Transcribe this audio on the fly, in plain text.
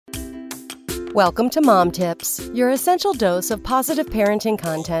Welcome to Mom Tips, your essential dose of positive parenting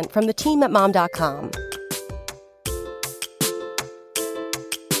content from the team at Mom.com.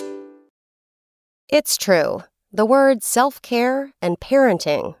 It's true. The words self-care and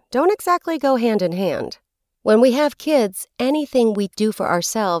parenting don't exactly go hand in hand. When we have kids, anything we do for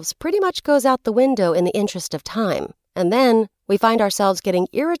ourselves pretty much goes out the window in the interest of time. And then we find ourselves getting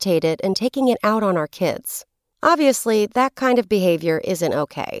irritated and taking it out on our kids. Obviously, that kind of behavior isn't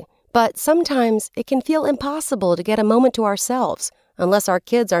okay. But sometimes it can feel impossible to get a moment to ourselves, unless our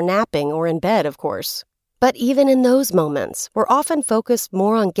kids are napping or in bed, of course. But even in those moments, we're often focused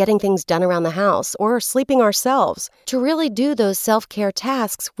more on getting things done around the house or sleeping ourselves to really do those self-care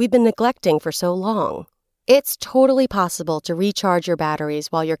tasks we've been neglecting for so long. It's totally possible to recharge your batteries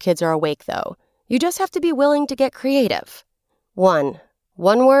while your kids are awake, though. You just have to be willing to get creative. 1.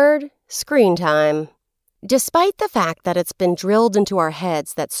 One word: screen time. Despite the fact that it's been drilled into our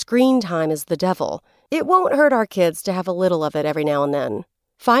heads that screen time is the devil, it won't hurt our kids to have a little of it every now and then.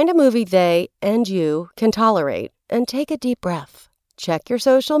 Find a movie they and you can tolerate and take a deep breath. Check your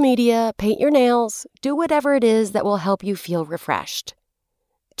social media, paint your nails, do whatever it is that will help you feel refreshed.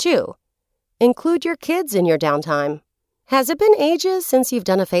 2. Include your kids in your downtime. Has it been ages since you've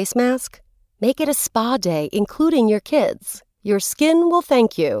done a face mask? Make it a spa day, including your kids. Your skin will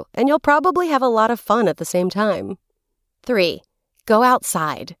thank you, and you'll probably have a lot of fun at the same time. 3. Go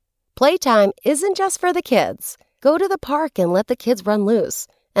outside. Playtime isn't just for the kids. Go to the park and let the kids run loose,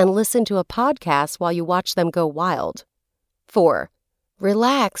 and listen to a podcast while you watch them go wild. 4.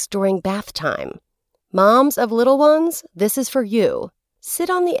 Relax during bath time. Moms of little ones, this is for you.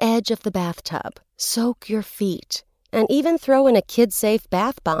 Sit on the edge of the bathtub, soak your feet, and even throw in a kid-safe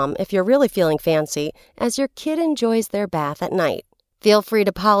bath bomb if you're really feeling fancy as your kid enjoys their bath at night. Feel free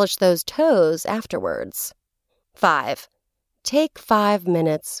to polish those toes afterwards. 5. Take 5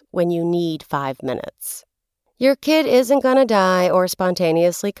 minutes when you need 5 minutes. Your kid isn't going to die or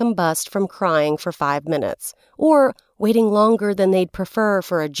spontaneously combust from crying for 5 minutes or waiting longer than they'd prefer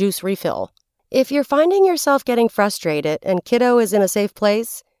for a juice refill. If you're finding yourself getting frustrated and kiddo is in a safe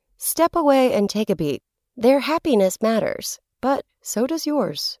place, step away and take a beat. Their happiness matters, but so does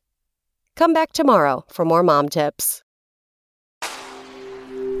yours. Come back tomorrow for more Mom Tips.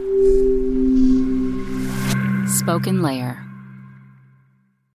 SpokenLayer.